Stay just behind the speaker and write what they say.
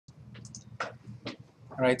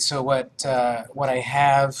Alright, so what I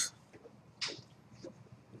have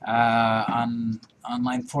on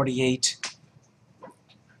line 48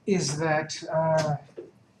 is that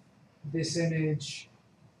this image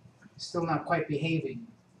is still not quite behaving,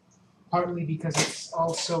 partly because it's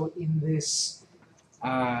also in this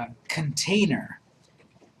container.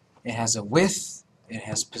 It has a width, it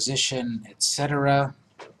has position, etc.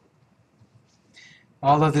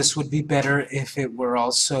 All of this would be better if it were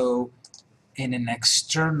also in an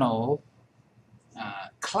external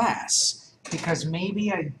class, because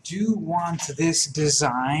maybe I do want this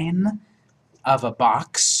design of a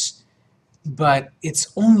box, but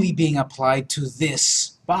it's only being applied to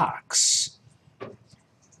this box.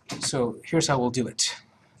 So here's how we'll do it.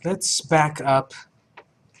 Let's back up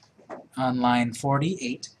on line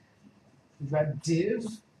 48. We've got div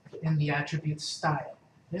in the attribute style.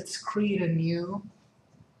 Let's create a new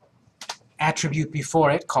attribute before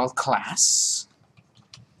it called class.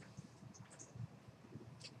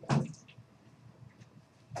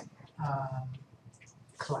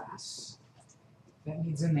 Class. That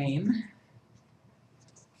needs a name.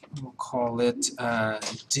 We'll call it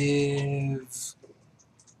div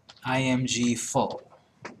img full.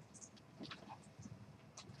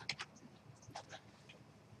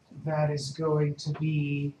 That is going to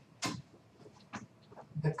be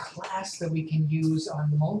the class that we can use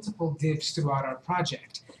on multiple divs throughout our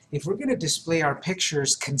project. If we're going to display our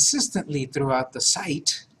pictures consistently throughout the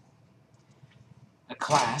site, a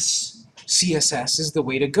class, CSS is the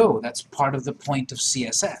way to go. That's part of the point of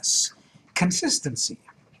CSS. Consistency.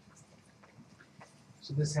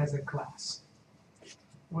 So this has a class.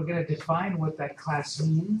 We're going to define what that class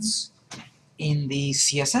means in the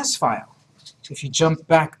CSS file. So if you jump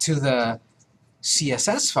back to the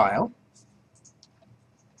CSS file,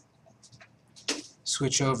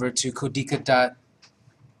 switch over to codica.css,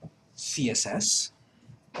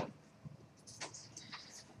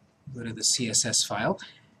 go to the CSS file.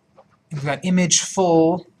 We've got image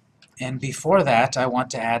full, and before that I want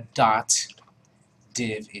to add dot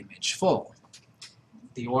div image full.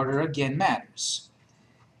 The order again matters.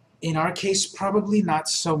 In our case, probably not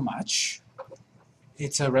so much.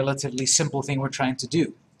 It's a relatively simple thing we're trying to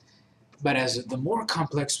do. But as the more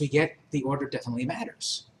complex we get, the order definitely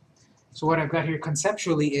matters. So what I've got here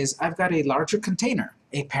conceptually is I've got a larger container,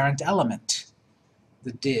 a parent element,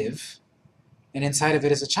 the div, and inside of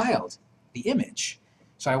it is a child, the image.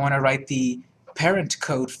 So I want to write the parent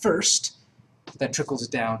code first that trickles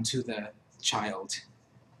down to the child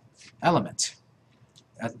element.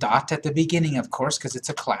 A dot at the beginning, of course, because it's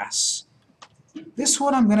a class. This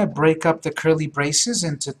one I'm going to break up the curly braces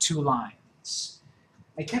into 2 lines.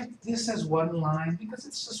 I kept this as 1 line because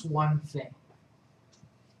it's just one thing.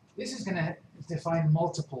 This is going to define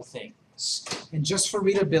multiple things. And just for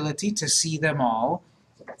readability, to see them all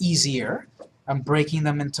easier, I'm breaking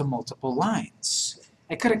them into multiple lines.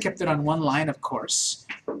 I could have kept it on 1 line, of course,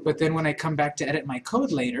 but then when I come back to edit my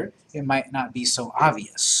code later, it might not be so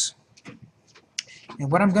obvious.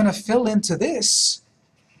 And what I'm going to fill into this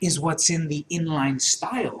is what's in the inline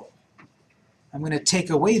style. I'm going to take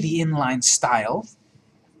away the inline style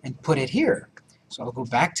and put it here. So I'll go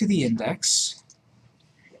back to the index,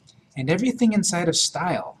 and everything inside of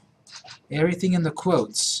style, everything in the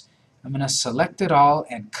quotes, I'm going to select it all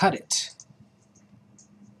and cut it.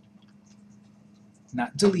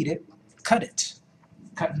 Not delete it, cut it.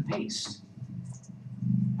 Cut and paste.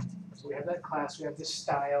 So we have that class, we have this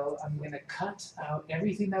style. I'm going to cut out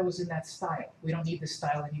everything that was in that style. We don't need this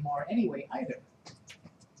style anymore anyway either.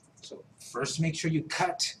 So first make sure you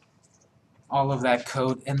cut all of that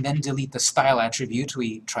code and then delete the style attribute.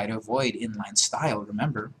 We try to avoid inline style,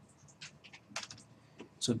 remember.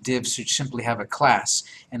 So divs should simply have a class.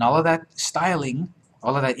 And all of that styling,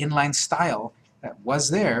 all of that inline style that was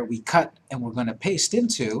there, we cut and we're going to paste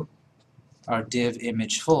into our div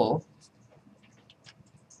image full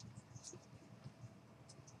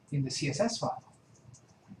in the CSS file.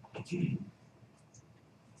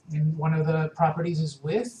 And one of the properties is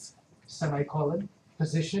width, semicolon,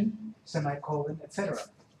 position, semicolon, etc.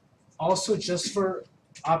 Also, just for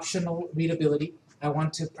optional readability, I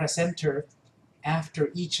want to press enter after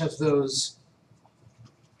each of those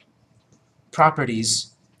properties.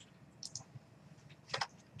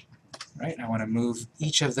 Right? I want to move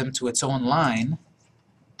each of them to its own line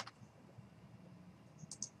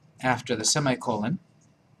after the semicolon.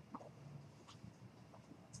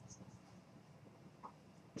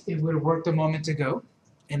 It would have worked a moment ago,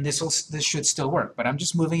 and this should still work, but I'm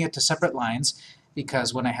just moving it to separate lines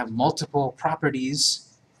because when I have multiple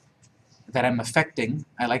properties that I'm affecting,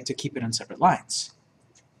 I like to keep it in separate lines.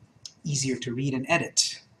 Easier to read and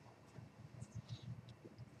edit.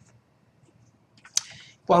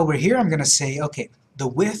 While we're here, I'm going to say, okay, the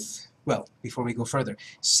width, well, before we go further,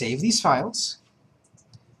 save these files,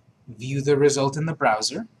 view the result in the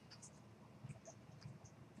browser,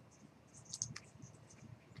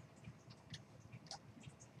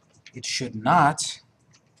 it should not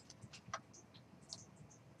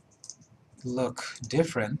look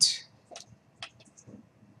different.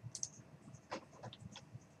 It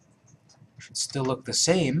should still look the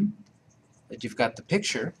same, but you've got the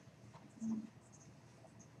picture.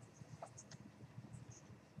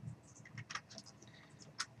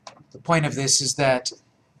 The point of this is that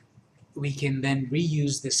we can then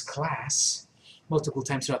reuse this class multiple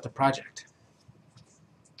times throughout the project.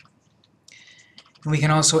 And we can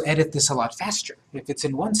also edit this a lot faster. If it's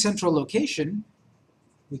in one central location,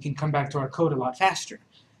 we can come back to our code a lot faster.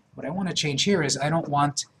 What I want to change here is I don't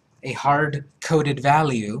want a hard-coded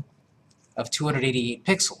value of 288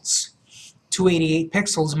 pixels. 288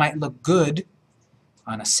 pixels might look good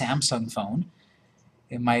on a Samsung phone.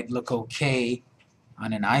 It might look okay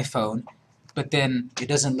on an iPhone, but then it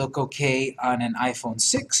doesn't look okay on an iPhone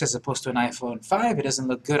 6 as opposed to an iPhone 5. It doesn't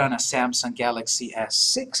look good on a Samsung Galaxy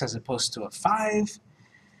S6 as opposed to a 5.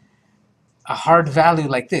 A hard value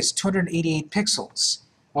like this, 288 pixels,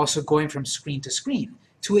 also going from screen to screen.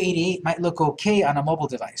 288 might look okay on a mobile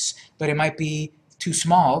device, but it might be too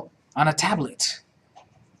small on a tablet.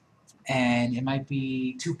 And it might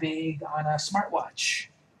be too big on a smartwatch.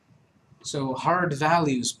 So hard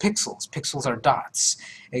values, pixels. Pixels are dots.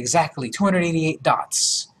 Exactly, 288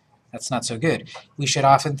 dots. That's not so good. We should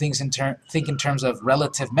often think in terms of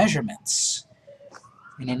relative measurements.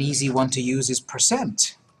 And an easy one to use is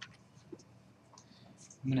percent.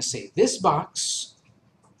 I'm going to say this box,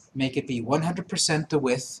 make it be 100% the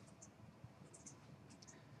width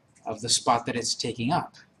of the spot that it's taking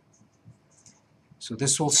up. So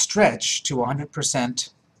this will stretch to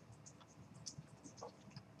 100%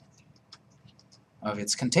 of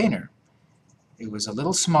its container. It was a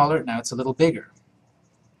little smaller, now it's a little bigger.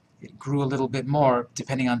 It grew a little bit more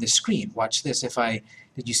depending on the screen. Watch this. Did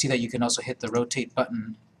you see that you can also hit the rotate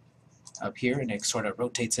button up here and it sort of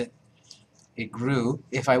rotates it? It grew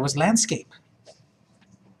if I was landscape.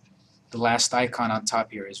 The last icon on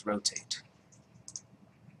top here is rotate.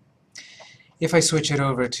 If I switch it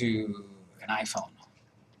over to an iPhone,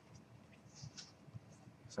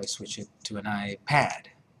 if I switch it to an iPad,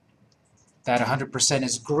 that 100%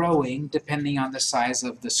 is growing depending on the size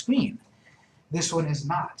of the screen. This one is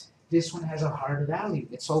not. This one has a hard value.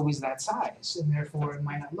 It's always that size, and therefore it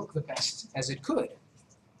might not look the best as it could.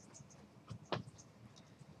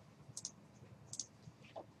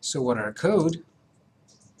 So what our code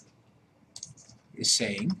is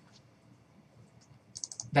saying,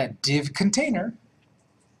 that div container,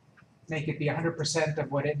 make it be 100%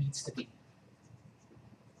 of what it needs to be.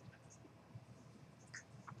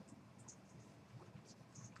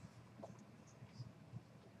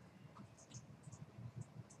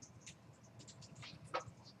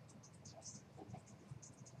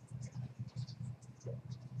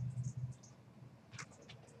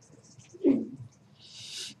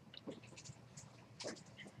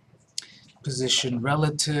 Position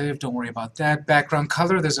relative, don't worry about that. Background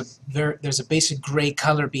color, there's a basic gray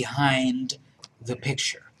color behind the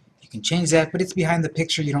picture. You can change that, but it's behind the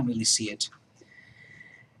picture, you don't really see it.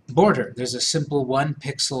 Border, there's a simple 1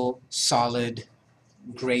 pixel solid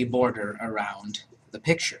gray border around the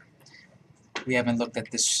picture. We haven't looked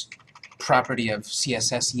at this property of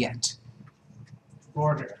CSS yet.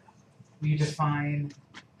 Border, we define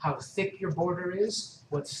how thick your border is,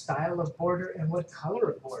 what style of border, and what color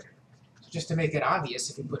of border. Just to make it obvious,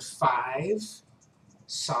 if you put 5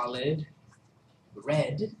 solid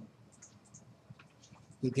red,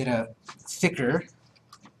 you get a thicker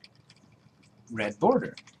red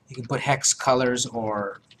border. You can put hex colors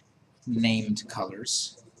or named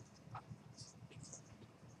colors.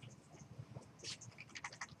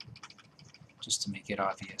 Just to make it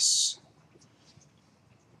obvious.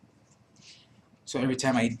 So every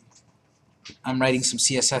time I'm writing some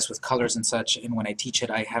CSS with colors and such, and when I teach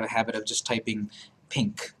it, I have a habit of just typing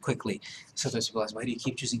pink quickly. Sometimes people ask, why do you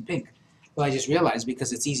keep choosing pink? Well, I just realized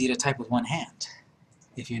because it's easy to type with one hand.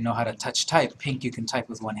 If you know how to touch type, pink you can type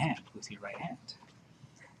with one hand, with your right hand.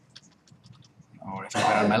 Or if I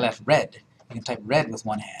got on my left, red, you can type red with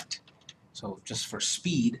one hand. So just for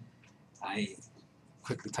speed, I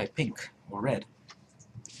quickly type pink or red.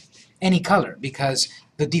 Any color, because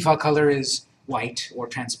the default color is white or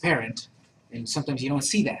transparent, and sometimes you don't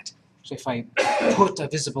see that. So if I put a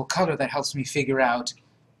visible color, that helps me figure out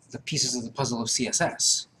the pieces of the puzzle of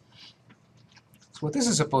CSS. So what this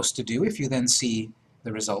is supposed to do, if you then see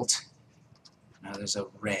the result, now there's a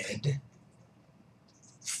red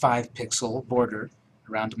 5-pixel border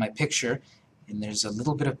around my picture, and there's a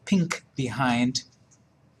little bit of pink behind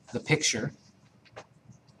the picture.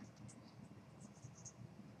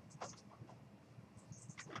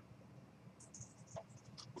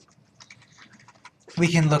 We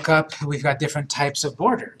can look up, we've got different types of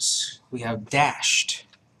borders. We have dashed.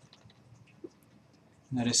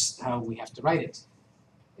 Notice how we have to write it.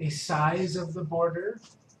 A size of the border,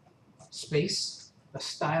 space, a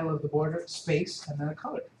style of the border, space, and then a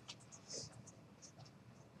color.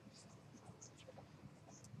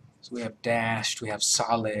 So we have dashed, we have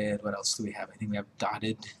solid, what else do we have? I think we have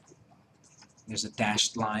dotted. There's a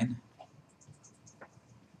dashed line.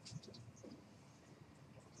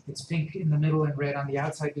 It's pink in the middle and red on the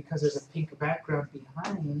outside because there's a pink background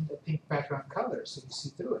behind a pink background color, so you see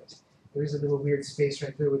through it. There is a little weird space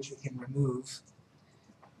right there which we can remove.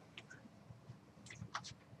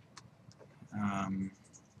 I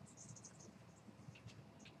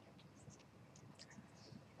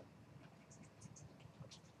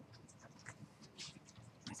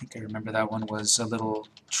think I remember that one was a little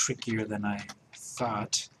trickier than I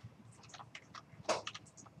thought.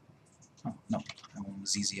 Oh, no, that one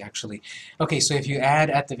was easy actually. Okay, so if you add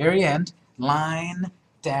at the very end, line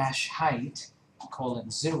dash height,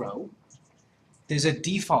 colon 0, there's a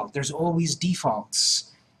default. There's always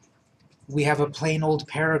defaults. We have a plain old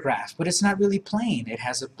paragraph, but it's not really plain. It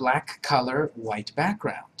has a black color, white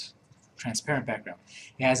background, transparent background.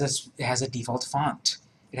 It has a default font.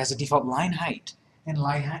 It has a default line height, and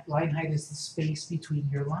line height is the space between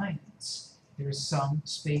your lines. There's some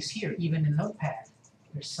space here, even in Notepad.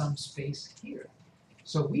 There's some space here.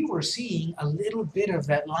 So we were seeing a little bit of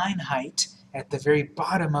that line height at the very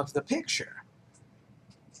bottom of the picture.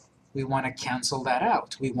 We want to cancel that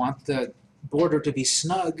out. We want the border to be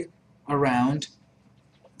snug around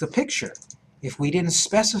the picture. If we didn't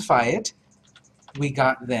specify it, we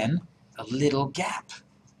got then a little gap.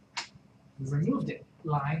 We removed it.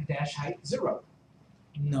 Line dash height 0.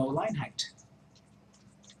 No line height.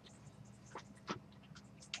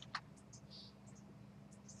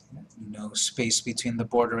 No space between the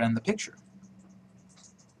border and the picture.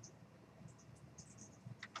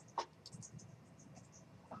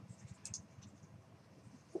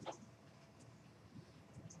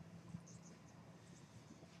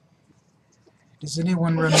 Does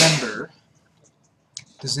anyone remember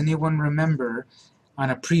on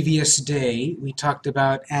a previous day we talked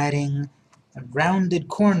about adding rounded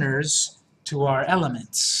corners to our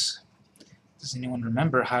elements? Does anyone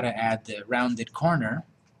remember how to add the rounded corner?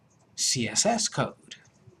 CSS code.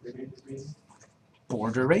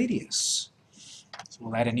 Border radius. So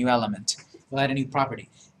we'll add a new element. We'll add a new property.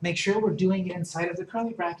 Make sure we're doing it inside of the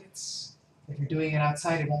curly brackets. If you're doing it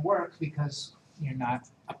outside, it won't work because you're not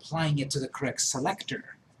applying it to the correct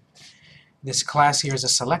selector. This class here is a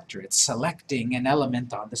selector. It's selecting an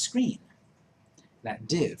element on the screen, that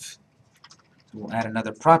div. So we'll add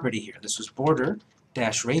another property here. This was border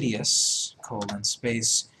dash radius colon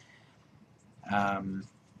space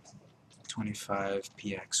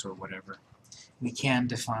 25px or whatever. We can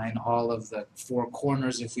define all of the 4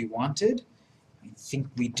 corners if we wanted. I think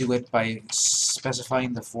we do it by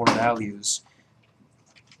specifying the 4 values.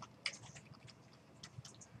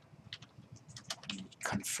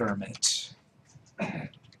 Confirm it.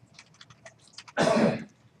 Or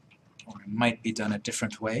it might be done a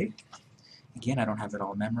different way. Again, I don't have it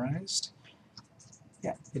all memorized.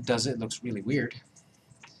 Yeah, it does it. It looks really weird.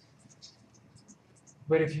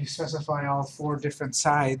 But if you specify all 4 different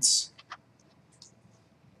sides,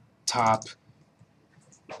 top,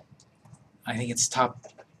 I think it's top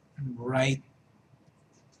right,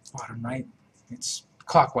 bottom right, it's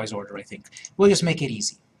clockwise order, I think. We'll just make it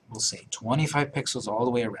easy. We'll say 25 pixels all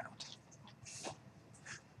the way around.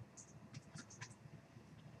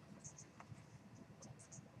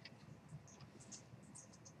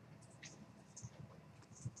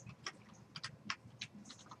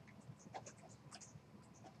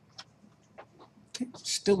 Okay,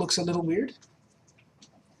 still looks a little weird.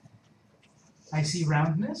 I see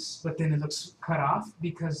roundness, but then it looks cut off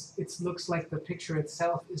because it looks like the picture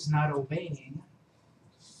itself is not obeying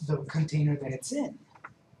the container that it's in.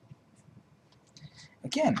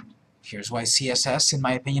 Again, here's why CSS, in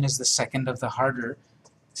my opinion, is the second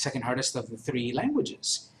hardest of the 3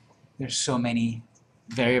 languages. There's so many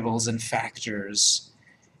variables and factors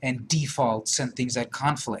and defaults and things that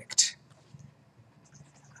conflict.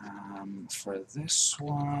 For this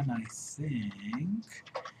one, I think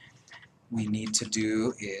we need to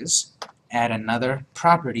do is add another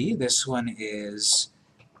property. This one is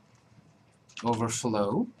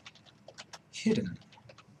overflow hidden.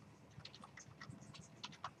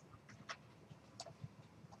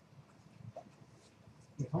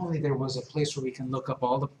 If only there was a place where we can look up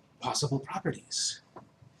all the possible properties.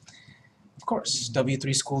 Of course,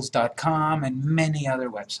 w3schools.com and many other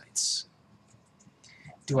websites.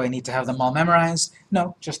 Do I need to have them all memorized?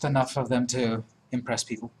 No, just enough of them to impress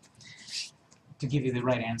people, to give you the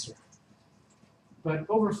right answer. But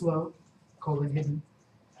overflow, hidden,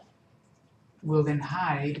 will then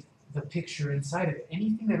hide the picture inside of it.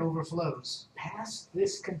 Anything that overflows past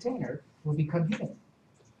this container will become hidden.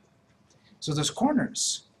 So those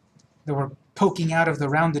corners that were poking out of the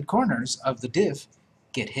rounded corners of the div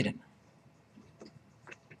get hidden.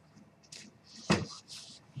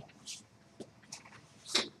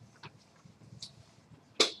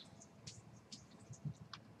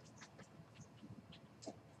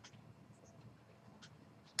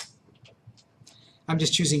 I'm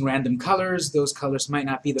just choosing random colors. Those colors might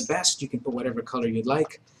not be the best. You can put whatever color you'd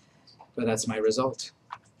like, but that's my result.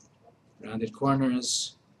 Rounded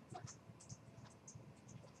corners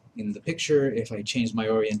in the picture. If I change my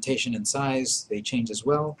orientation and size, they change as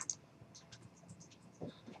well.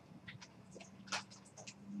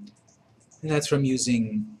 And that's from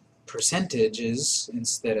using percentages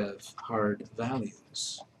instead of hard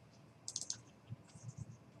values.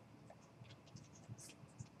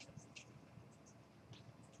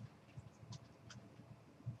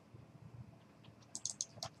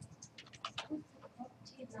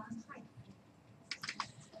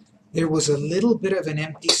 There was a little bit of an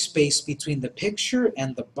empty space between the picture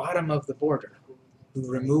and the bottom of the border. We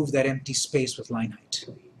remove that empty space with line height.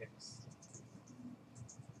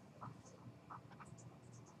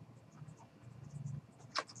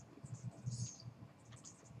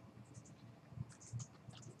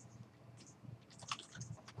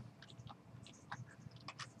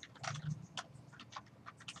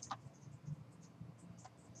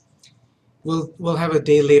 We'll have a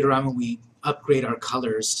day later on when we upgrade our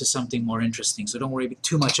colors to something more interesting, so don't worry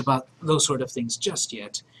too much about those sort of things just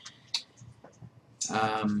yet.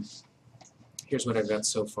 Here's what I've got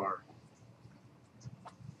so far.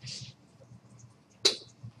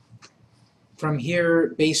 From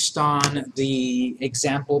here, based on the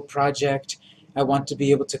example project, I want to be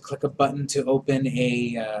able to click a button to open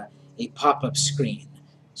a pop-up screen.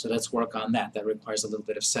 So let's work on that. That requires a little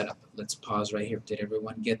bit of setup. Let's pause right here. Did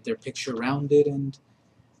everyone get their picture rounded and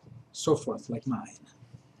so forth, like mine?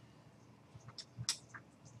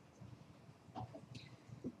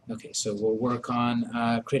 Okay, so we'll work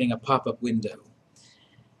on creating a pop-up window.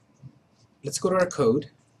 Let's go to our code.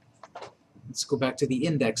 Let's go back to the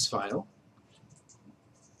index file.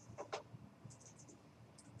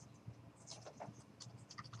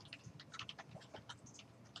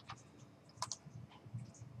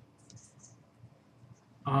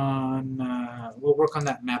 We'll work on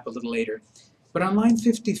that map a little later. But on line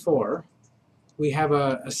 54, we have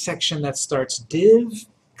a section that starts div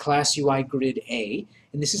class UI grid A,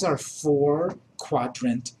 and this is our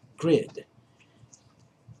 4-quadrant grid.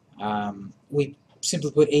 We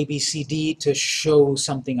simply put A, B, C, D to show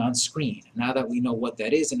something on screen. Now that we know what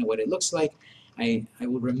that is and what it looks like, I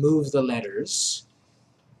will remove the letters,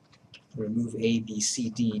 remove A, B, C,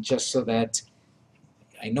 D, just so that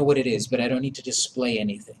I know what it is, but I don't need to display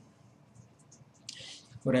anything.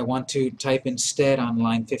 What I want to type instead on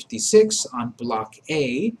line 56 on block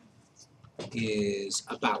A is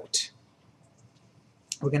about.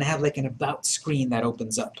 We're going to have like an about screen that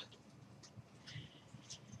opens up.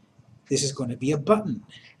 This is going to be a button.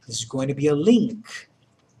 This is going to be a link.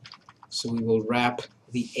 So we will wrap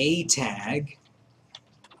the A tag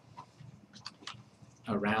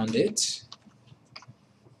around it.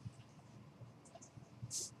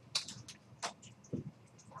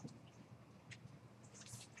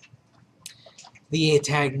 The A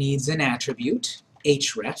tag needs an attribute,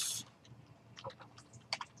 href.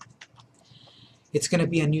 It's going to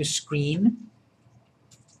be a new screen.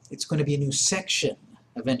 It's going to be a new section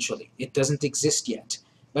eventually. It doesn't exist yet,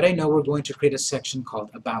 but I know we're going to create a section called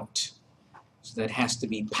about. So that has to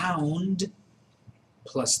be pound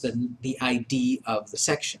plus the ID of the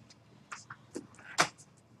section.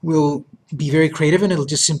 We'll be very creative and it'll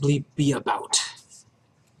just simply be about.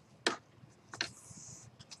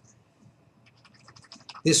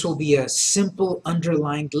 This will be a simple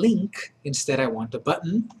underlined link. Instead, I want a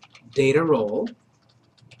button, data role,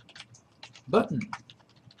 button.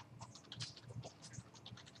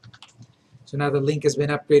 So now the link has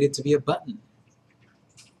been upgraded to be a button.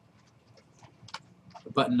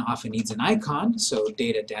 The button often needs an icon, so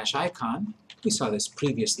data-icon. We saw this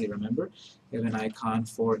previously, remember? We have an icon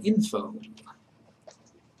for info,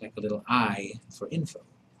 like a little I for info.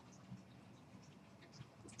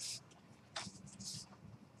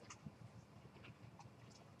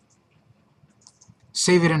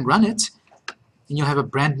 save it and run it, and you'll have a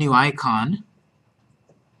brand new icon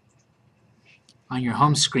on your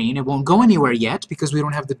home screen. It won't go anywhere yet because we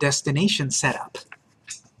don't have the destination set up.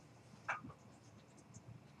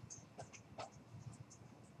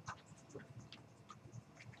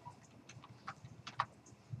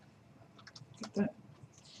 Get that?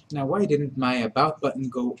 Now, why didn't my About button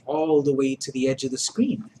go all the way to the edge of the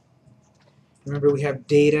screen? Remember, we have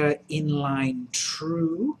data inline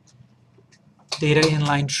true. Data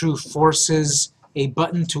inline true forces a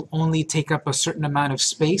button to only take up a certain amount of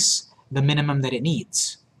space, the minimum that it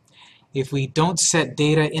needs. If we don't set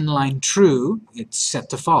data inline true, it's set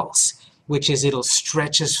to false, which is it'll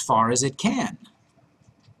stretch as far as it can.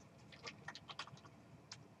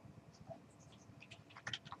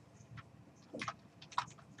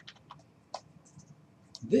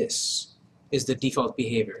 This is the default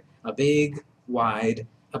behavior, a big, wide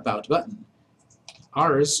About button.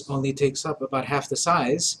 Ours only takes up about half the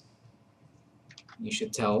size. You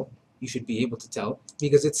should be able to tell,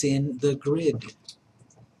 because it's in the grid.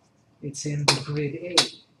 It's in the grid A.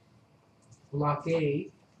 Block A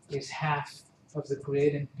is half of the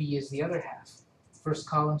grid and B is the other half. First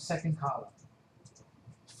column, second column.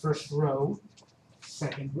 First row,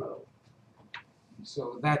 second row.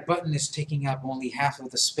 So that button is taking up only half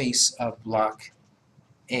of the space of block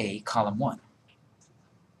A, column 1.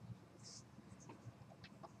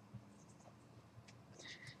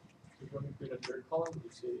 When you create a third column, you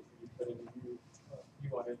say you put in you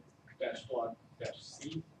want it dash block dash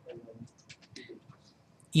C, and then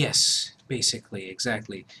Yes, basically,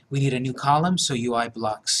 exactly. We need a new column, so UI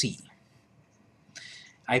block C.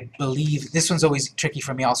 I believe, this one's always tricky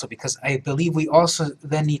for me also, because I believe we also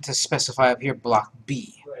then need to specify up here block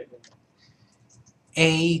B. right.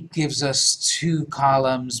 A gives us 2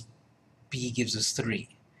 columns, B gives us 3.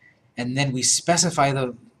 And then we specify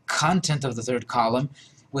the content of the third column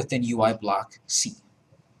within UI block C.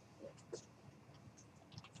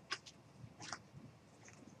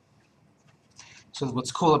 So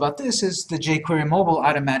what's cool about this is the jQuery mobile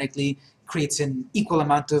automatically creates an equal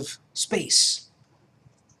amount of space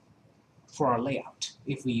for our layout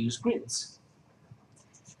if we use grids.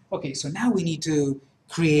 Okay, so now we need to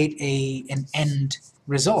create an end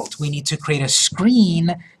result. We need to create a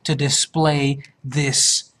screen to display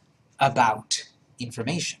this about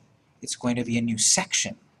information. It's going to be a new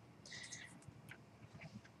section.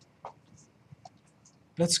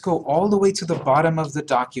 Let's go all the way to the bottom of the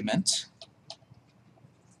document.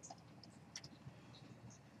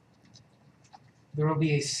 There will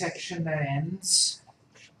be a section that ends.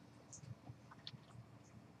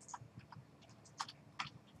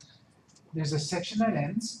 There's a section that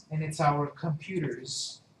ends, and it's our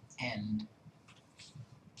computer's end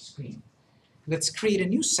screen. Let's create a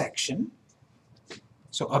new section.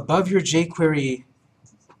 So above your jQuery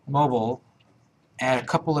mobile, add a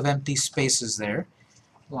couple of empty spaces there.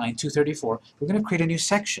 Line 234. We're going to create a new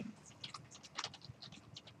section.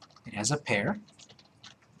 It has a pair.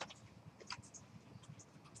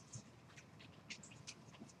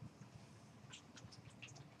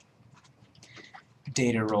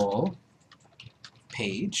 Data role,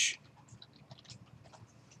 page,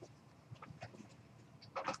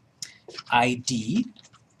 ID,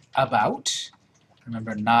 about,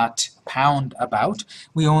 remember not pound about,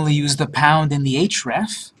 we only use the pound in the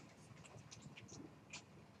href,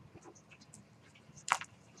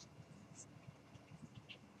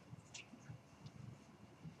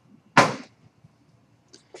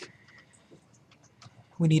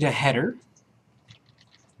 we need a header,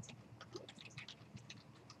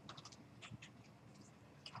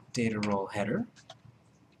 data role header.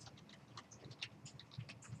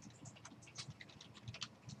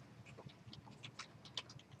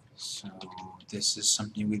 So this is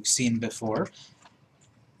something we've seen before.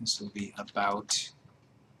 This will be about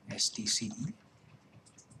SDCE.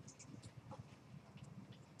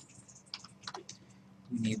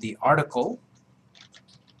 We need the article.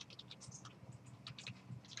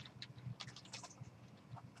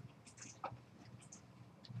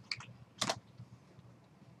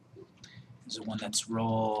 This is one that's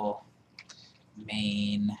role,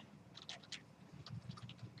 main,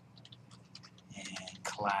 and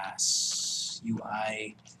class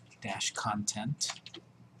UI dash content.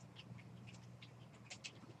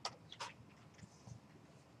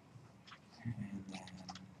 And then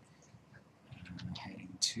heading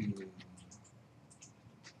to,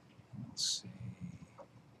 let's say,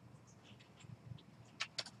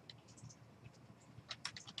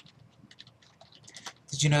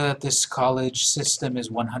 did you know that this college system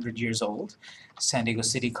is 100 years old? San Diego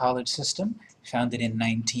City College system, founded in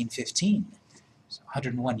 1915, so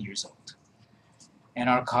 101 years old. And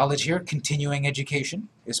our college here, continuing education,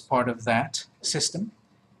 is part of that system.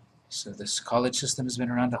 So this college system has been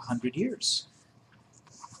around 100 years.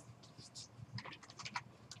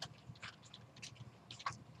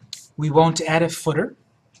 We won't add a footer.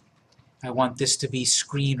 I want this to be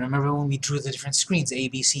screen. Remember when we drew the different screens, A,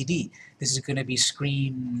 B, C, D? This is going to be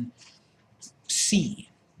screen C,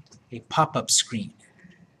 a pop-up screen.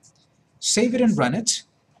 Save it and run it.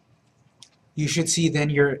 You should see then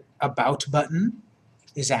your About button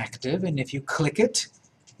is active, and if you click it,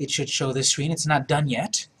 it should show this screen. It's not done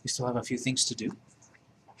yet. We still have a few things to do.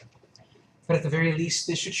 But at the very least,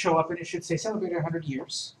 this should show up and it should say celebrate 100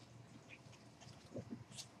 years.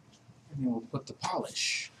 And we'll put the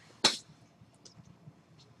polish.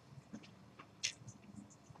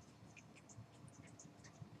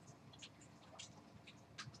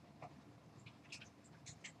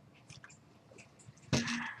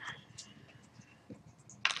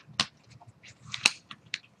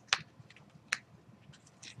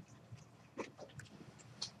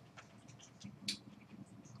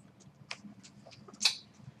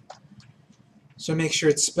 So make sure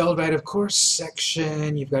it's spelled right, of course.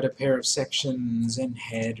 Section, you've got a pair of sections, and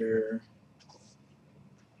header,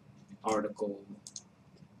 article.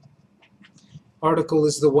 Article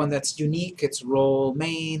is the one that's unique. It's role,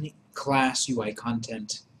 main, class, UI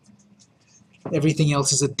content. Everything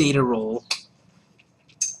else is a data role.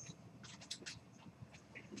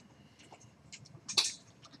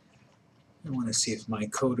 I want to see if my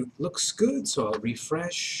code looks good, so I'll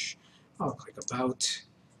refresh. I'll click About.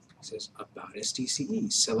 It says About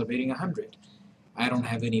SDCE, celebrating 100. I don't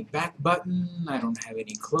have any back button, I don't have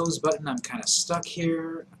any close button, I'm kind of stuck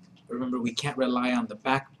here. Remember, we can't rely on the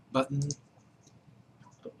back button,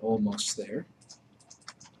 but almost there.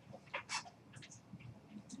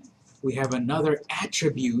 We have another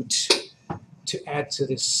attribute to add to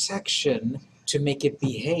this section to make it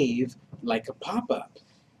behave like a pop-up.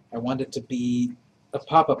 I want it to be a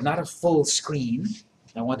pop-up, not a full screen.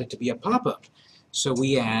 I want it to be a pop-up. So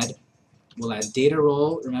we'll add data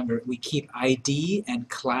role. Remember, we keep ID and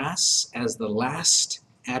class as the last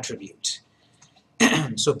attribute.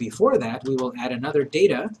 So before that, we will add another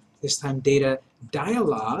data, this time data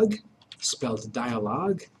dialog, spelled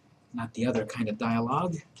dialogue, not the other kind of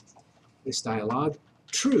dialogue. This dialogue,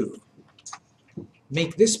 true.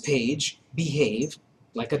 Make this page behave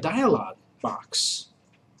like a dialog box.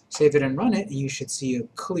 Save it and run it, and you should see a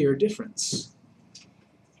clear difference.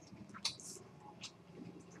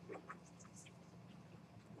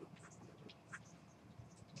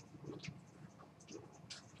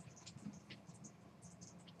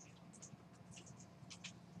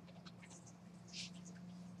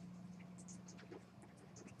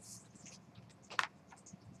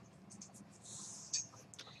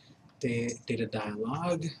 Data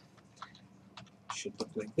dialog should look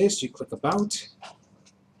like this. You click About.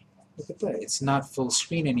 Look at that. It's not full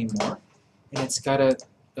screen anymore, and it's got a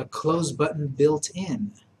close button built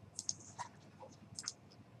in.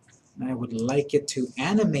 And I would like it to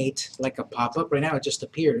animate like a pop-up. Right now it just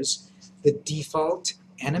appears. The default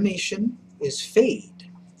animation is fade.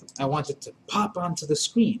 I want it to pop onto the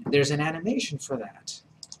screen. There's an animation for that.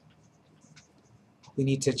 We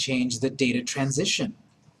need to change the data transition.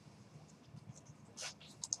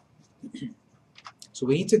 So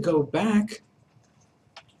we need to go back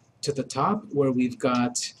to the top where we've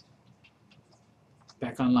got,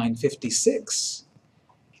 back on line 56,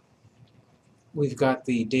 we've got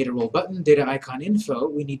the data role button, data icon info,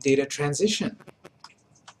 we need data transition.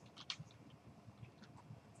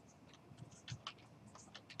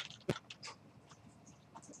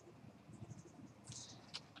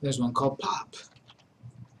 There's one called Pop.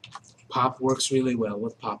 Pop works really well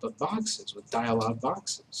with pop-up boxes, with dialog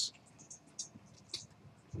boxes.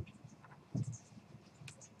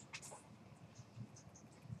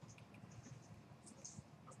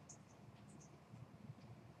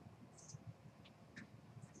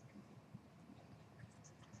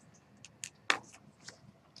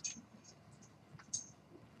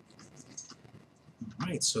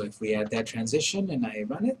 Alright, so if we add that transition and I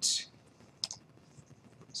run it,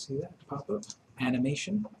 see that pop-up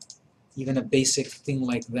animation? Even a basic thing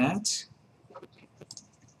like that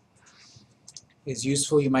is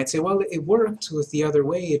useful. You might say, well, it worked with the other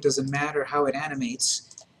way, it doesn't matter how it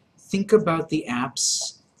animates. Think about the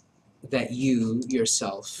apps that you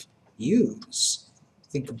yourself use.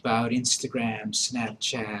 Think about Instagram,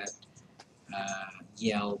 Snapchat,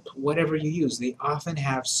 Yelp, whatever you use. They often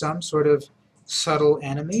have some sort of subtle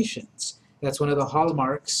animations. That's one of the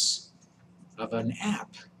hallmarks of an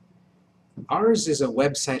app. Ours is a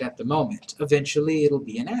website at the moment. Eventually it'll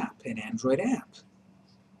be an app, an Android app,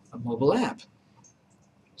 a mobile app.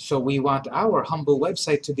 So we want our humble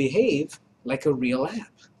website to behave like a real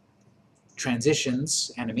app.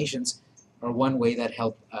 Transitions, animations, are one way that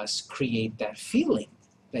help us create that feeling,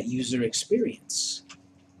 that user experience.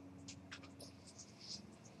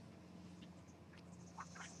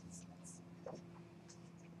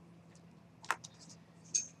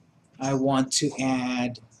 I want to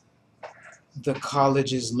add the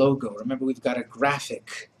college's logo. Remember, we've got a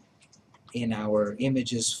graphic in our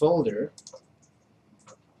images folder.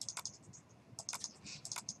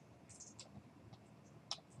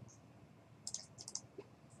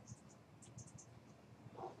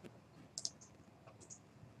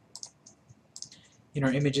 In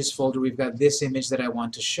our images folder, we've got this image that I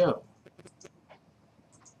want to show.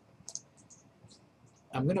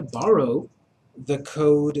 I'm going to borrow the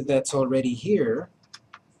code that's already here,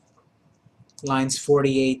 lines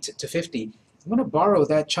 48 to 50. I'm going to borrow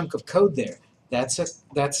that chunk of code there. That's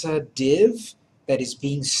a div that is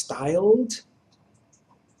being styled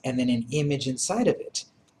and then an image inside of it.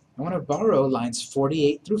 I want to borrow lines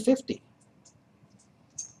 48 through 50.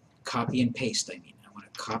 Copy and paste, I mean. I want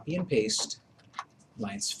to copy and paste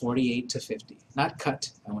lines 48 to 50. Not cut,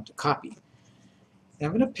 I want to copy. And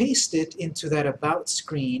I'm going to paste it into that About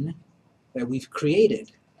screen that we've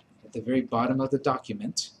created at the very bottom of the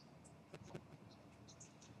document.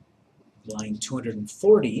 Line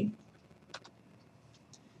 240,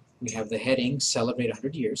 we have the heading, Celebrate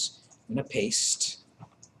 100 Years. I'm going to paste.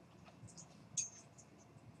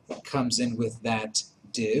 It comes in with that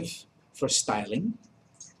div for styling.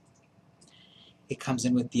 It comes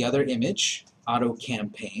in with the other image, Auto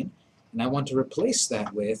Campaign, and I want to replace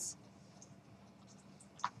that with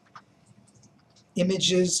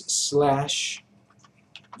images slash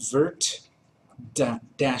vert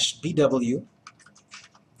dash bw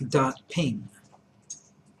dot ping.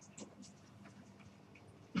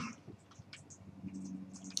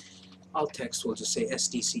 Alt text will just say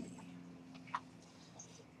SDCE.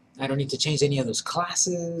 I don't need to change any of those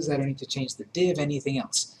classes, I don't need to change the div, anything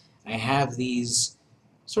else. I have these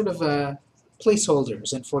sort of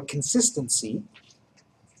placeholders, and for consistency,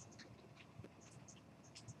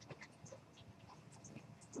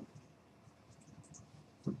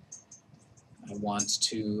 I want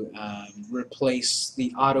to replace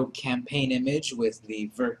the auto campaign image with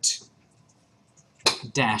the vert-bw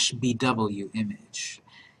image.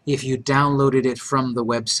 If you downloaded it from the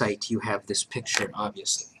website, you have this picture,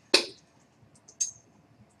 obviously.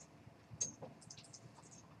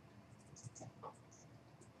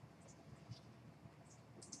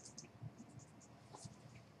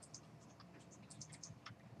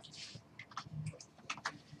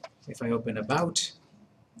 If I open About,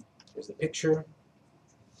 there's the picture.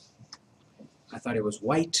 I thought it was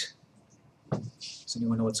white. Does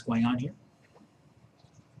anyone know what's going on here?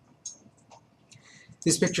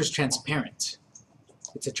 This picture is transparent.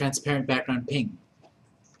 It's a transparent background ping.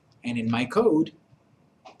 And in my code,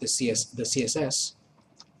 the CSS,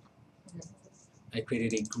 I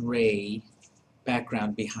created a gray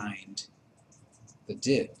background behind the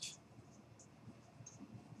div.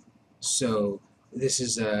 So this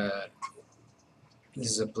is a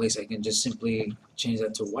place I can just simply change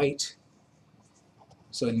that to white.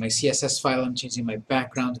 So in my CSS file, I'm changing my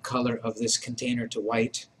background color of this container to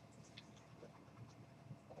white.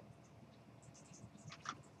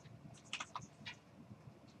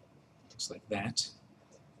 Looks like that.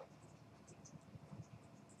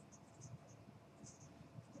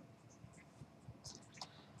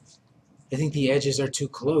 I think the edges are too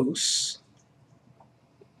close.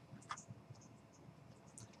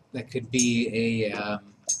 That could be a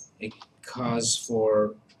cause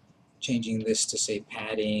for changing this to, say,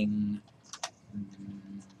 padding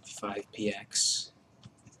 5px.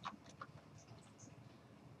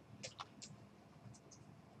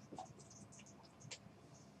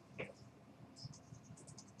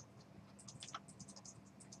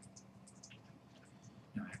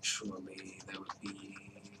 No, actually, that would be here.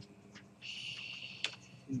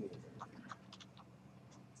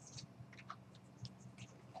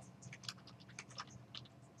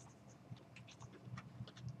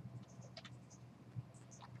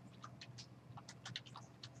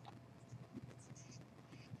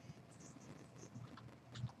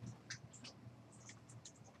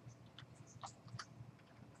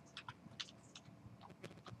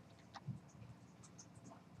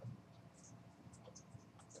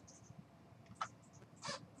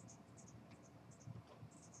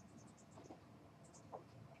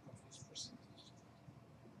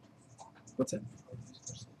 What's that?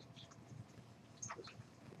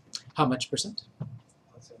 How much percent?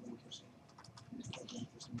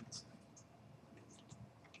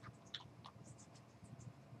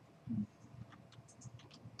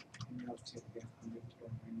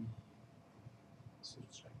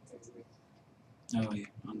 Oh yeah,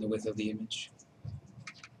 on the width of the image.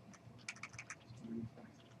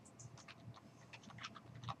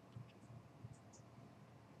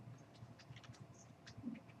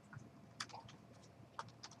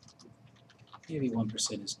 Maybe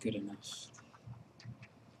 1% is good enough.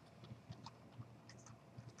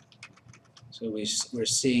 So we're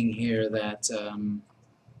seeing here that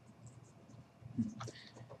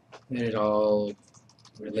that it all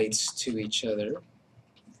relates to each other.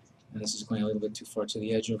 And this is going a little bit too far to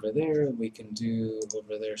the edge over there. We can do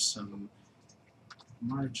over there some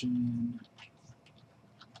margin.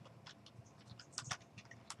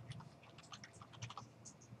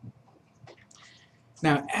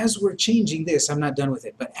 Now, as we're changing this, I'm not done with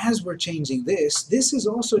it, but as we're changing this, this is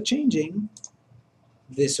also changing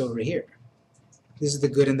this over here. This is the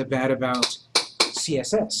good and the bad about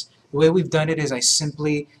CSS. The way we've done it is I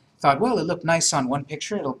simply thought, well, it looked nice on one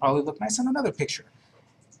picture, it'll probably look nice on another picture.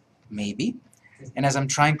 Maybe. And as I'm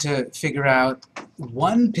trying to figure out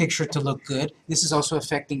one picture to look good, this is also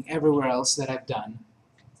affecting everywhere else that I've done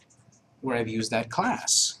where I've used that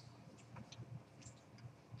class.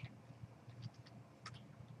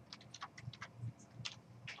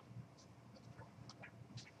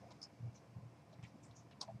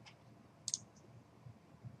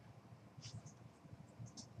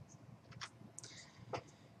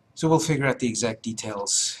 So we'll figure out the exact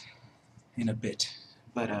details in a bit.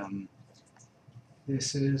 But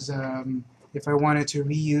this is, if I wanted to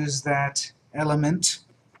reuse that element,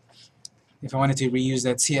 if I wanted to reuse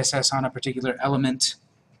that CSS on a particular element,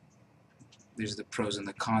 there's the pros and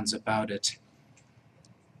the cons about it.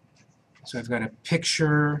 So I've got a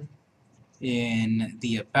picture in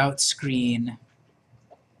the About screen.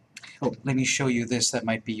 Oh, let me show you this that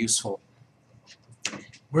might be useful.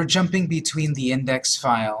 We're jumping between the index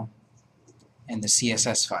file and the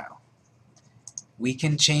CSS file. We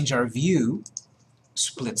can change our view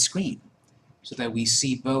split screen so that we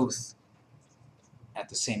see both at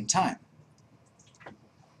the same time.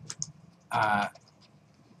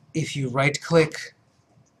 If you right-click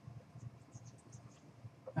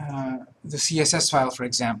the CSS file, for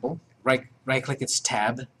example, right-click its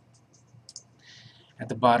tab, at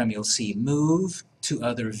the bottom you'll see Move to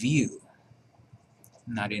Other View,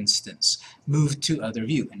 not Instance. Move to Other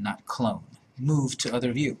View, and not Clone. Move to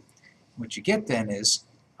Other View. What you get then is,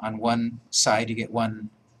 on one side you get one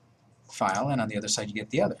file, and on the other side you get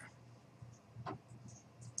the other. You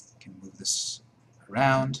can move this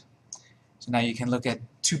around. So now you can look at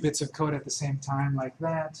two bits of code at the same time like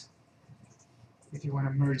that. If you want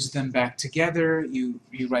to merge them back together, you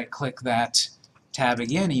right-click that tab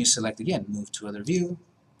again, and you select again, Move to Other View,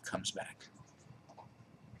 comes back.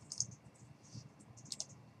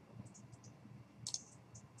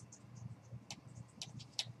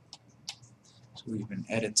 So we've been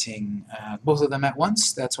editing both of them at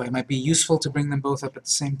once. That's why it might be useful to bring them both up at the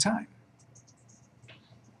same time.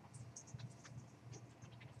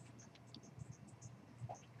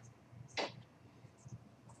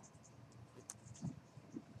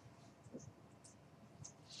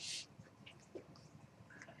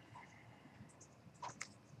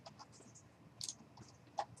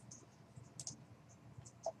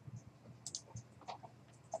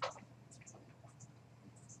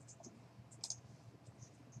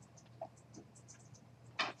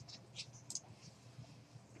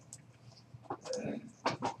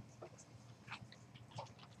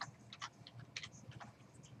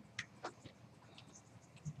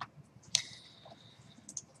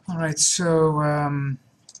 Alright, so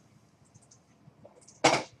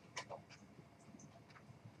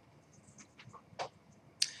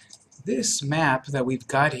this map that we've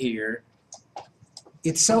got here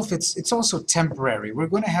itself, it's also temporary. We're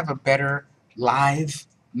going to have a better live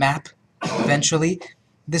map eventually.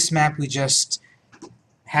 This map, we just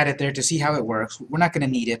had it there to see how it works. We're not going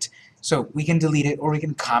to need it, so we can delete it or we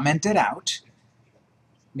can comment it out.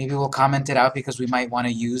 Maybe we'll comment it out because we might want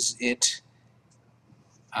to use it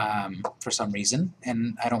for some reason,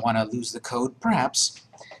 and I don't want to lose the code, perhaps.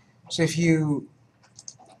 So if you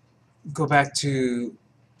go back to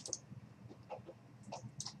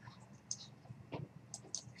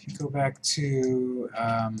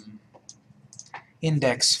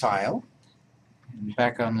index file, and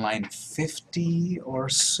back on line 50 or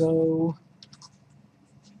so,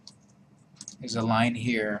 there's a line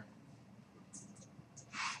here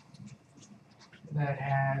that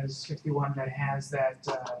has 51 that has that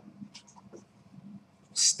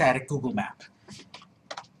static Google map.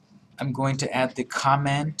 I'm going to add the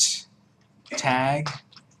comment tag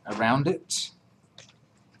around it.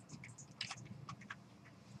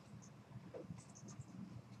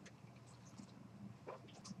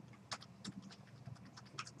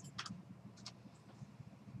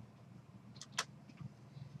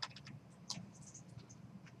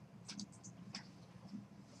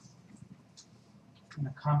 I'm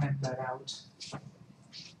going to comment that out.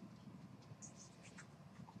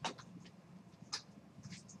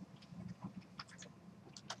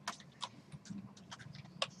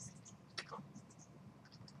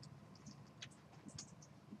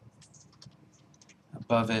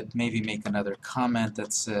 Above it, maybe make another comment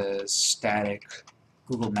that says static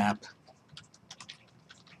Google Map.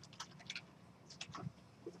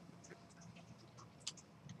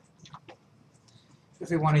 If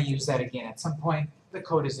we want to use that again at some point, the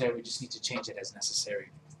code is there, we just need to change it as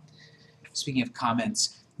necessary. Speaking of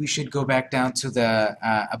comments, we should go back down to the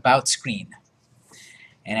About screen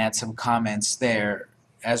and add some comments there,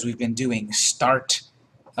 as we've been doing. Start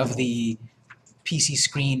of the PC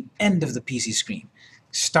screen, end of the PC screen.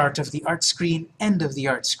 Start of the art screen, end of the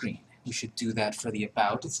art screen. We should do that for the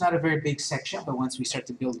About. It's not a very big section, but once we start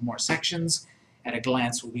to build more sections, at a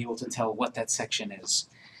glance we'll be able to tell what that section is.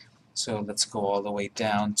 So let's go all the way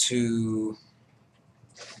down to,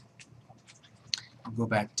 go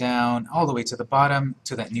back down all the way to the bottom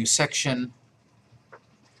to that new section.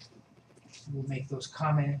 We'll make those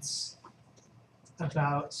comments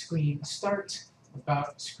about screen start,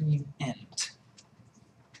 about screen end.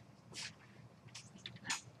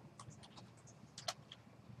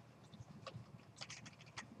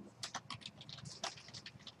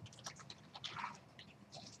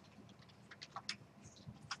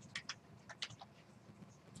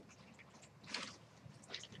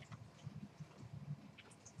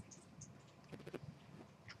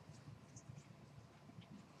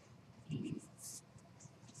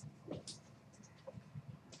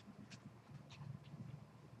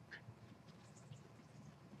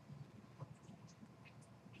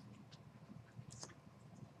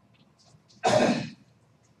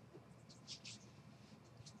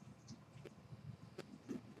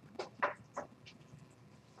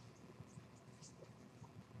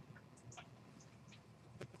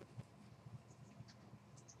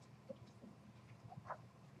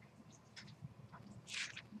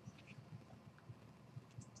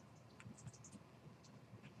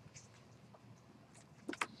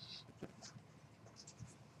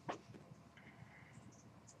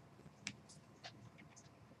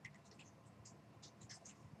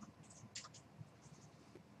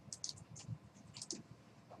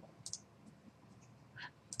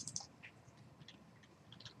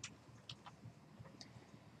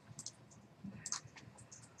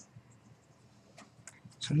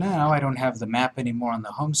 So now I don't have the map anymore on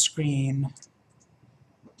the home screen.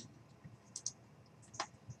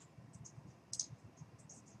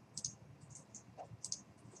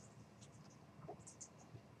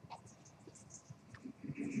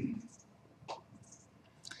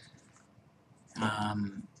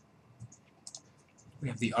 We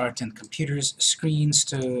have the art and computers screens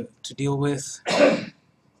to deal with. We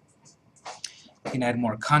can add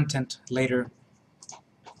more content later.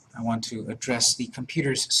 I want to address the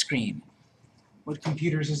computers screen. What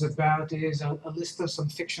computers is about is a list of some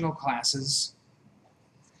fictional classes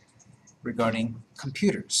regarding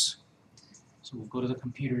computers. So we'll go to the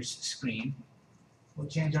computers screen. We'll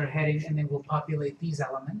change our heading, and then we'll populate these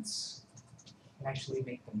elements and actually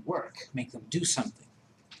make them work, make them do something.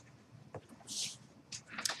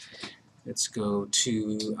 Let's go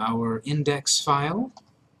to our index file.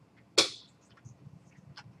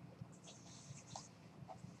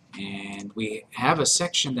 And we have a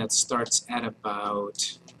section that starts at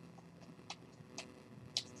about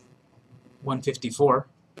 154.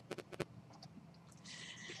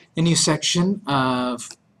 A new section of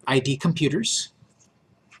ID computers,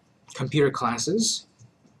 computer classes.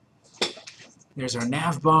 There's our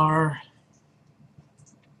nav bar.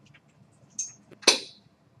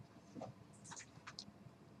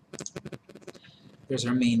 There's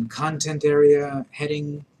our main content area,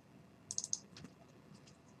 heading.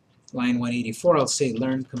 Line 184, I'll say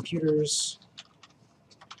learn computers.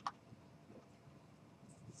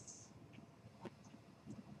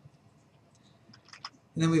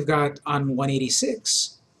 And then we've got on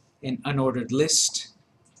 186 an unordered list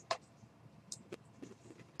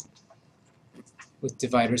with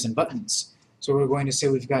dividers and buttons. So we're going to say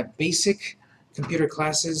we've got basic computer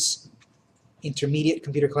classes, intermediate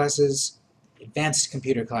computer classes, advanced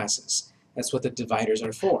computer classes. That's what the dividers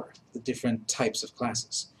are for, the different types of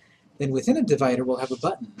classes. Then within a divider we'll have a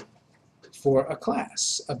button for a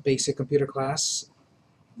class, a basic computer class,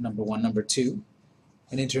 number 1, number 2,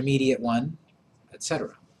 an intermediate one,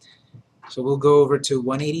 etc. So we'll go over to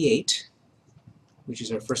 188, which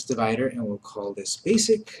is our first divider, and we'll call this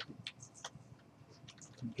basic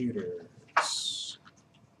computers.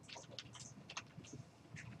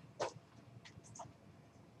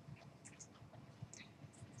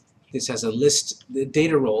 This has a list, the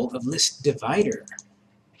data role of list divider.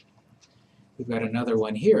 We've got another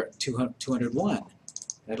one here, 201.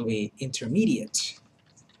 That'll be intermediate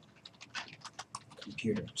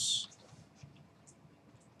computers.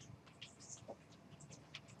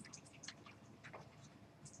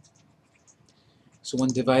 So one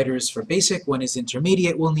divider is for basic, one is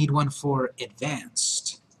intermediate. We'll need one for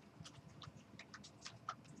advanced.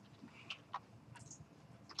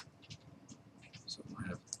 So we'll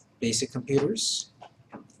have basic computers,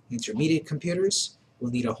 intermediate computers.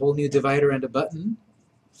 We'll need a whole new divider and a button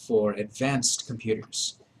for advanced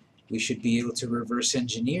computers. We should be able to reverse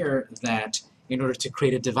engineer that. In order to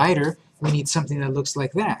create a divider, we need something that looks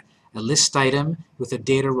like that. A list item with a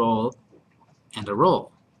data role and a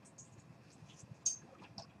role.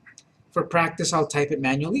 For practice, I'll type it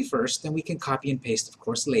manually first, then we can copy and paste, of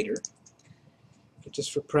course, later. But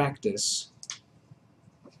just for practice,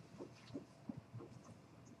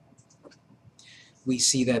 we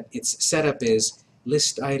see that its setup is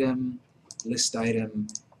list item, list item,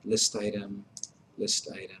 list item, list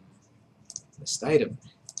item, list item.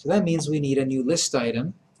 So that means we need a new list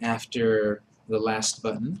item after the last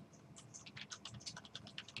button.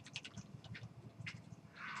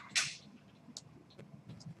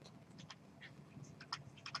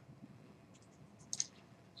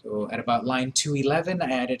 So at about line 211,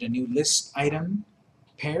 I added a new list item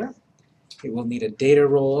pair. It will need a data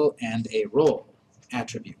role and a role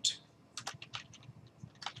attribute.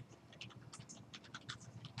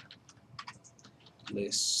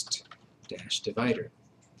 List dash divider.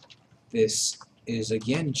 This is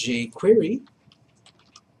again jQuery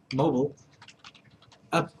mobile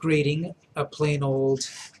upgrading a plain old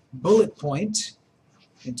bullet point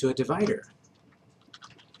into a divider.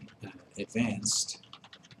 Advanced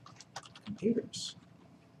computers.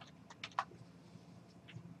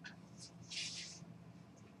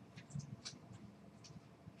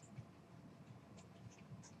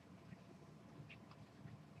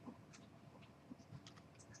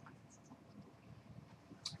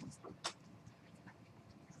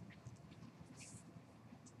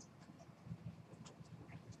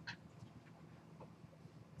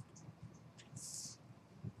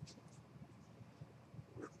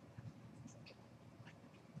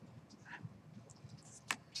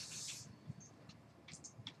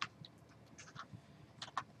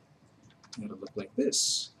 It'll look like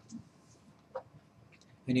this.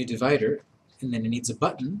 A new divider, and then it needs a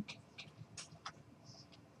button.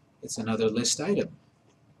 It's another list item.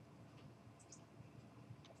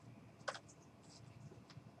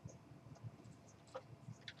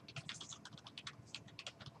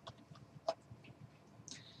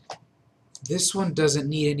 This one doesn't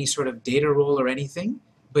need any sort of data role or anything,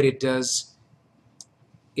 but it does,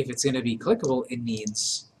 if it's going to be clickable, it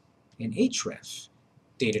needs an href,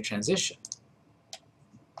 data transition.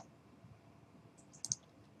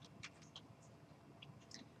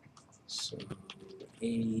 So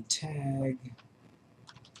a tag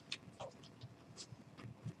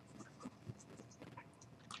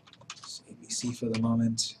ABC for the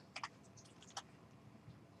moment,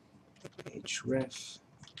 href,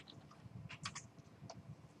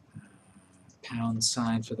 pound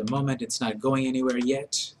sign for the moment. It's not going anywhere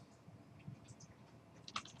yet.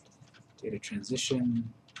 Data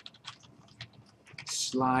transition,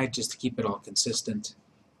 slide, just to keep it all consistent.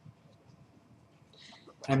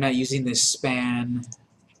 I'm not using this span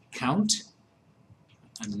count.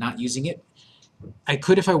 I'm not using it. I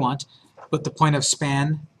could if I want, but the point of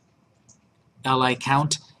span li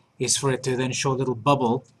count is for it to then show a little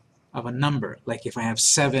bubble of a number, like if I have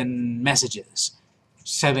 7 messages,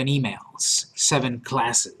 7 emails, 7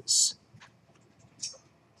 classes.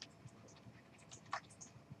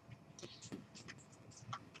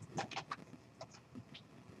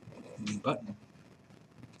 New button.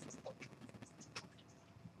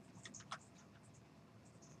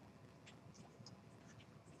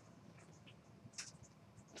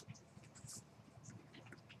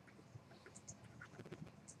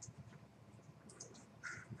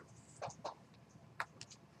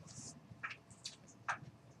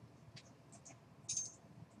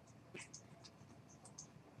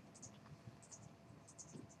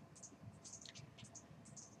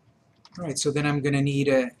 Alright, so then I'm going to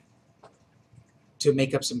need to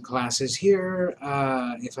make up some classes here.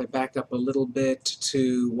 If I back up a little bit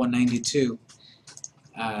to 192,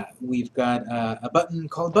 we've got a button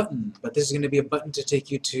called button, but this is going to be a button to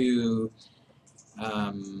take you to,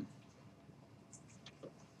 let's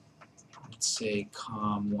say,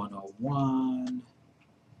 COM 101.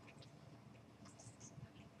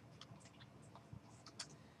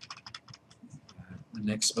 The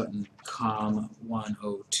next button,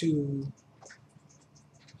 COM102.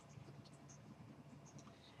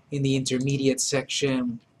 In the intermediate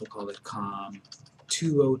section, we'll call it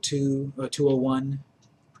COM202 or 201,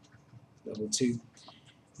 level 2.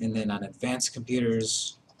 And then on advanced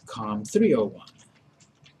computers, COM301.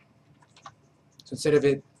 So instead of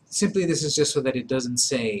it, simply this is just so that it doesn't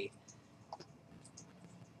say,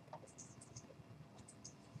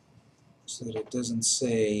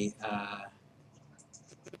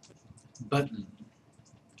 button,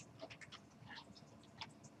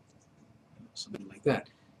 something like that.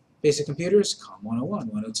 Basic computers, COM101,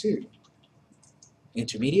 102.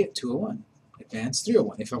 Intermediate, 201. Advanced,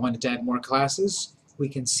 301. If I wanted to add more classes, we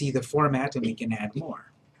can see the format and we can add more.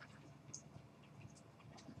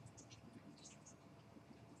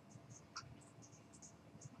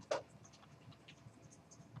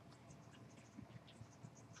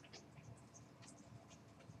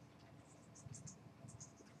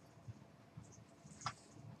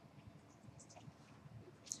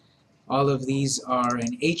 All of these are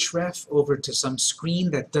an href over to some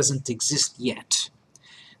screen that doesn't exist yet.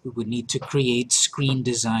 We would need to create screen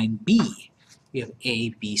design B. We have A,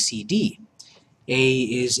 B, C, D. A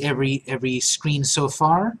is every screen so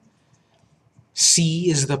far. C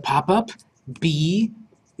is the pop-up. B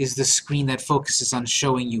is the screen that focuses on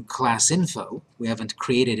showing you class info. We haven't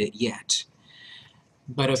created it yet.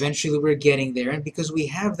 But eventually we're getting there, and because we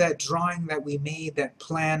have that drawing that we made, that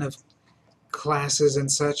plan of classes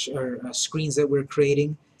and such, or screens that we're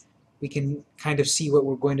creating, we can kind of see what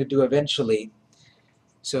we're going to do eventually.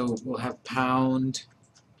 So we'll have pound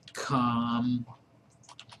com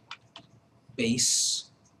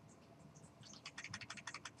base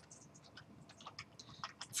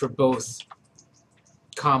for both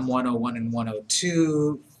COM 101 and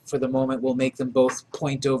 102. For the moment, we'll make them both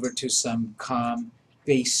point over to some COM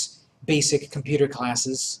basic computer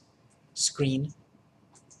classes screen.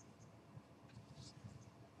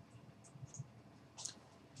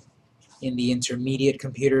 In the intermediate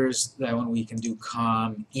computers, that one we can do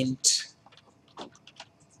COM int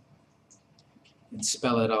and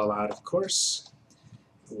spell it all out, of course.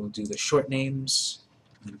 We'll do the short names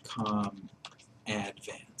and COM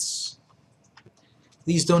advance.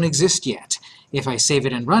 These don't exist yet. If I save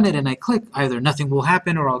it and run it and I click, either nothing will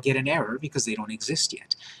happen or I'll get an error because they don't exist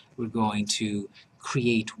yet. We're going to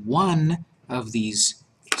create one of these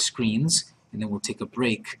screens and then we'll take a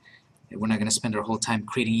break. We're not going to spend our whole time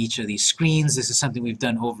creating each of these screens. This is something we've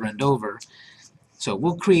done over and over. So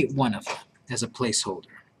we'll create one of them as a placeholder,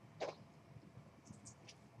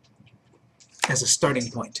 as a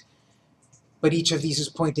starting point. But each of these is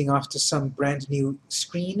pointing off to some brand new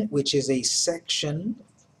screen, which is a section.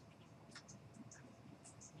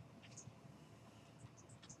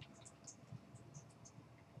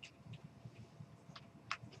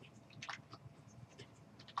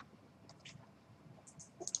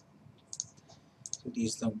 So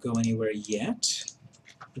these don't go anywhere yet.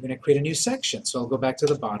 We're going to create a new section. So I'll go back to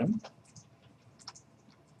the bottom.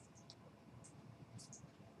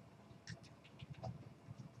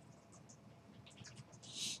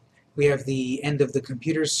 We have the end of the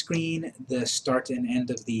computer screen, the start and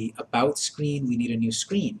end of the about screen. We need a new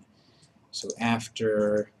screen. So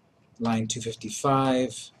after line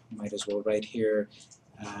 255, might as well write here,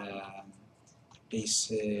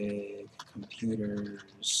 basic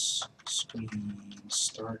computers screen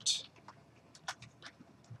start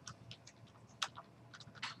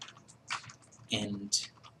end.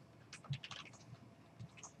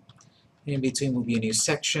 In between will be a new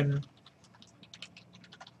section.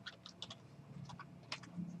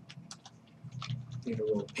 Data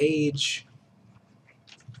roll page.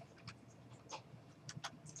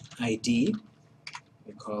 ID.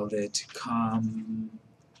 We called it COM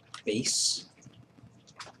base.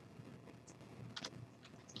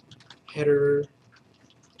 Header.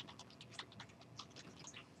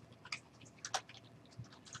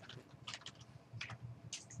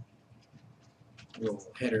 Roll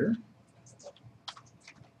header.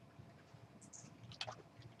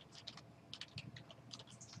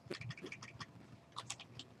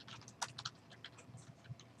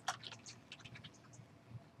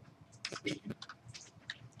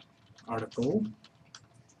 Article.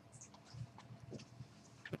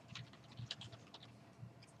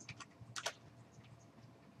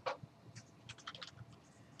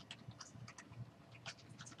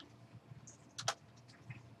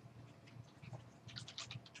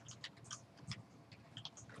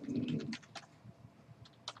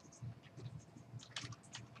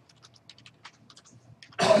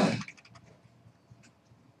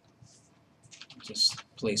 Just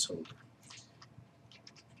placeholder.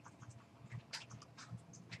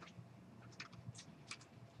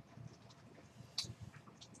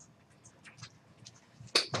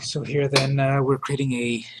 So here then we're creating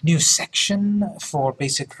a new section for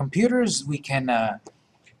basic computers. We can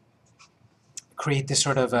create this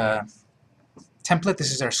sort of a template.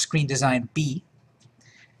 This is our screen design B.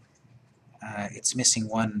 It's missing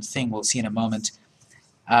one thing we'll see in a moment.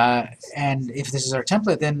 And if this is our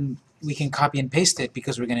template, then we can copy and paste it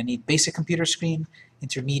because we're going to need basic computer screen,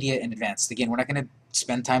 intermediate, and advanced. Again, we're not going to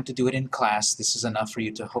spend time to do it in class. This is enough for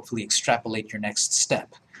you to hopefully extrapolate your next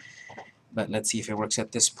step. But let's see if it works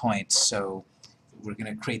at this point. So we're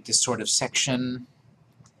going to create this sort of section.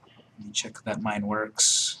 Let me check that mine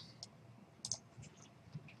works.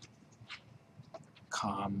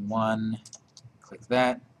 COM1, click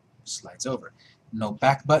that, slides over. No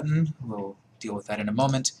back button, we'll deal with that in a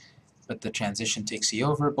moment, but the transition takes you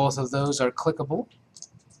over. Both of those are clickable.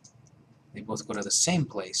 They both go to the same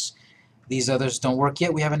place. These others don't work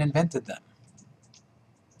yet, we haven't invented them.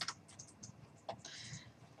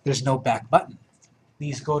 There's no back button.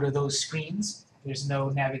 These go to those screens. There's no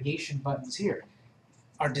navigation buttons here.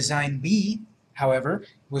 Our design B, however,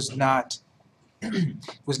 was not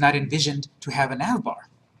envisioned to have a nav bar.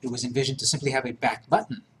 It was envisioned to simply have a back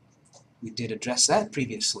button. We did address that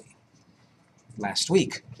previously, last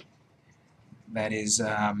week. That is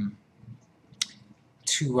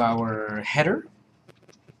to our header,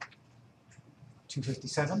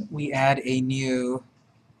 257. We add a new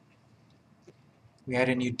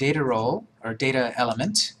data role, or data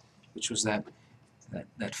element, which was that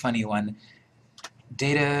funny one.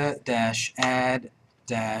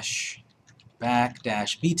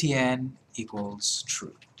 Data-add-back-btn equals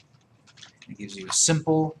true. It gives you a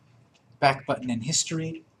simple back button in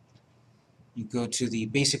history. You go to the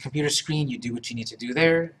basic computer screen, you do what you need to do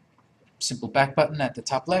there. Simple back button at the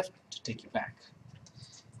top left to take you back.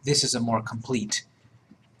 This is a more complete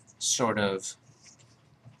sort of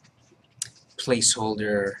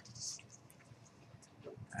placeholder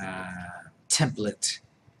template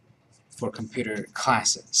for computer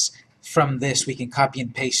classes. From this we can copy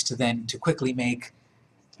and paste then to quickly make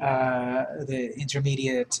the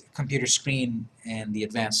intermediate computer screen and the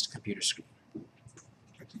advanced computer screen.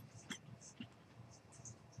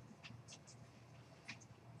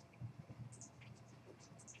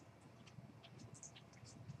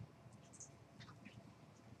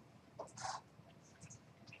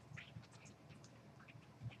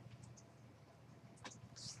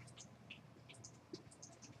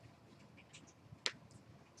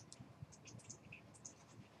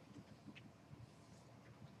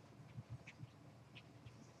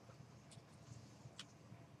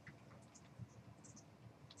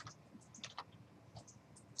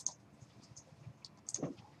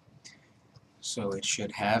 So it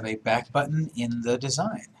should have a back button in the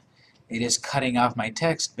design. It is cutting off my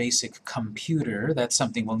text, basic computer. That's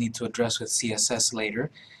something we'll need to address with CSS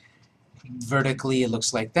later. Vertically it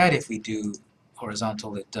looks like that. If we do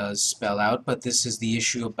horizontal it does spell out, but this is the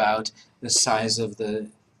issue about the size of the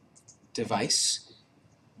device,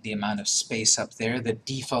 the amount of space up there. The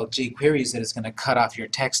default jQuery is that it's going to cut off your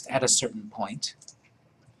text at a certain point.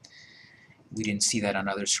 We didn't see that on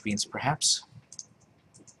other screens perhaps.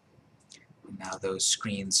 Now those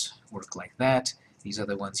screens work like that. These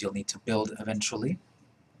other ones you'll need to build eventually.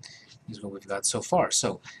 This is what we've got so far.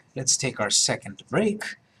 So let's take our second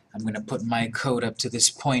break. I'm going to put my code up to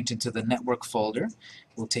this point into the network folder.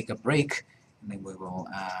 We'll take a break and then we will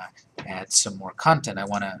add some more content. I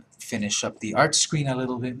want to finish up the art screen a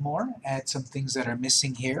little bit more, add some things that are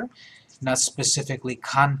missing here. Not specifically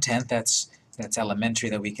content, that's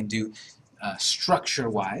elementary that we can do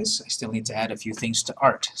structure-wise. I still need to add a few things to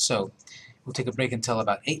art. So we'll take a break until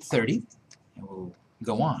about 8:30 and we'll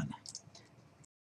go on.